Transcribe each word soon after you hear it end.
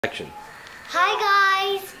Action. Hi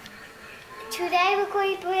guys! Today we're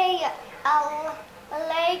going to play a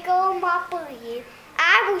Lego Monopoly.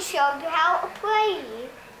 I will show you how to play.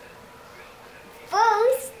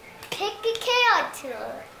 First, pick a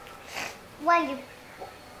character.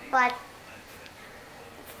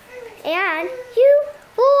 And you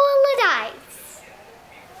roll the dice.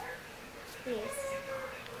 Yes.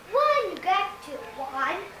 One, back to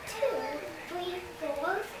 1, 2, 3,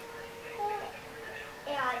 4,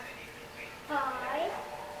 and 5,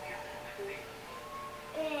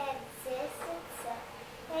 and 6, and 7,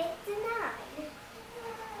 8, and 9.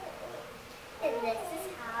 And this is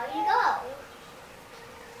how you go.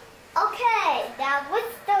 Okay, now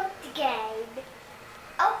let's start the game.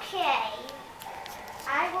 Okay,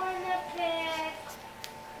 I want to pick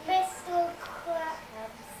Mr.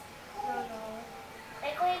 Krabs. No.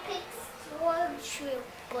 I'm going to pick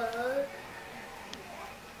Stormtrooper.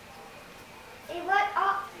 Hey, what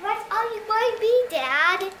are you going to be,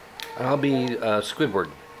 Dad? I'll be Squidward.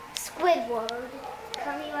 Squidward.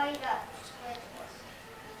 Coming right up. Squidward.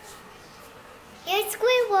 Here's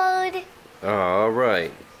Squidward.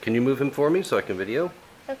 Alright. Can you move him for me so I can video?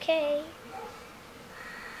 Okay.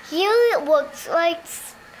 Here it looks like,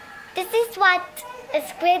 this is what a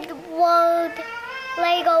Squidward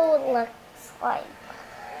Lego looks like.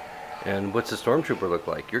 And what's the Stormtrooper look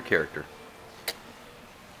like? Your character.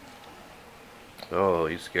 Oh,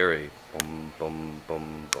 he's scary. Bum, bum,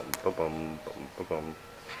 bum, bum, bum, bum, bum, bum.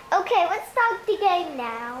 Okay, let's start the game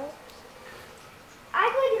now.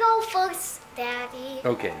 I'm going to go first, Daddy.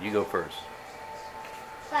 Okay, you go first.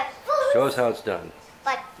 But first, Show us how it's done.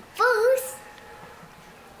 First,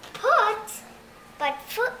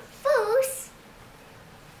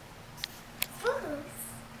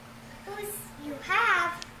 you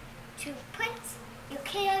have to put your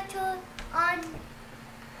character on the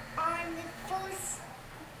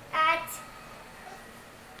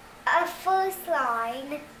first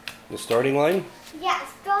line. The starting line? Yeah,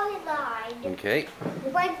 starting line. Okay.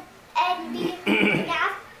 You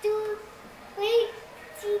have to wait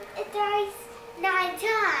the dice 9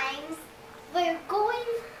 times. You're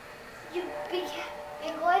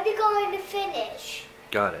going to go in the finish.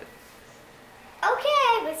 Got it.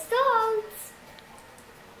 Okay, let's start.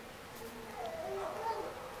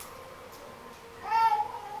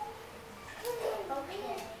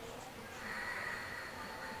 Okay.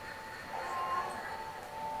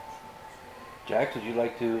 Jax, would you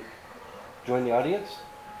like to join the audience?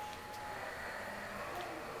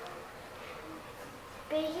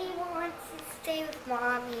 But he wants to stay with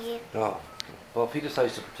Mommy. Oh. Well, if he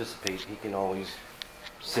decides to participate, he can always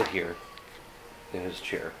sit here in his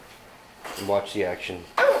chair and watch the action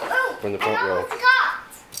from the front I row. almost forgot.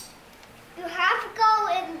 You have to go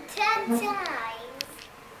in 10 times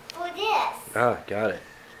for this. Ah, got it.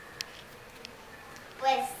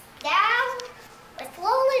 Let's roll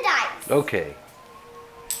the dice. Okay.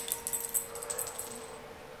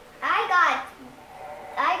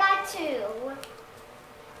 I got 2.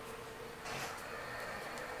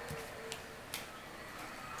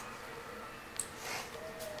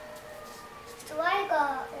 So I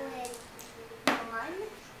got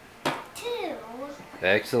 1, 2.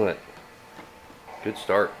 Excellent. Good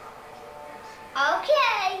start.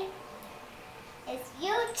 Okay. It's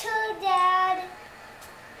your turn, Dad.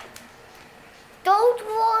 Don't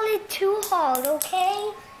roll it too hard,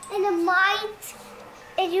 okay? And you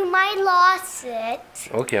might lose it.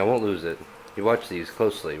 Okay, I won't lose it. You watch these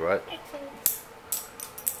closely, right?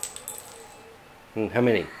 How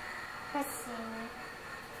many? Let's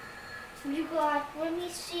see. You got, let me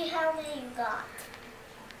see how many you got.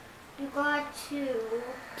 You got 2.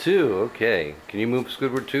 2, okay. Can you move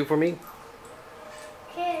Squidward 2 for me?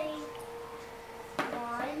 Okay.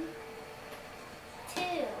 1, 2.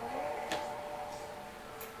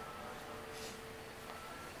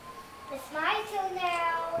 It's my turn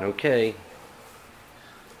now. Okay.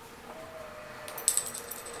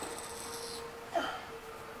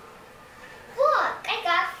 Look, I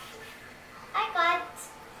got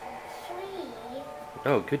 3.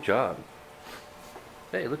 Oh, good job.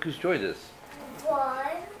 Hey, look who's joined us.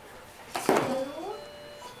 1, 2,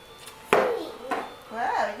 3.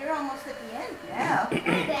 Wow, you're almost at the end now.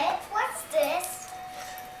 Bet, what's this?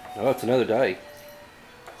 Oh, it's another die.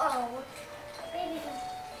 Oh, maybe there's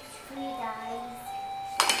 3 dice.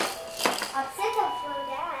 I'll set up for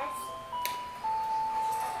that.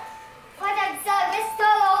 But let's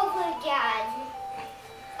start over again.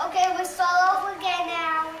 Okay, we'll start over again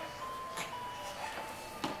now.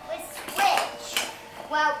 Let's switch.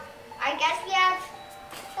 Well, I guess we have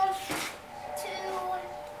 2.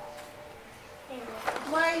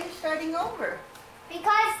 Why are you starting over?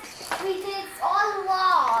 Because we did it all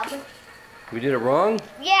wrong. We did it wrong?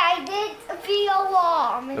 Yeah, I did feel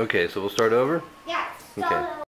wrong. Okay, so we'll start over? Yeah, Okay. start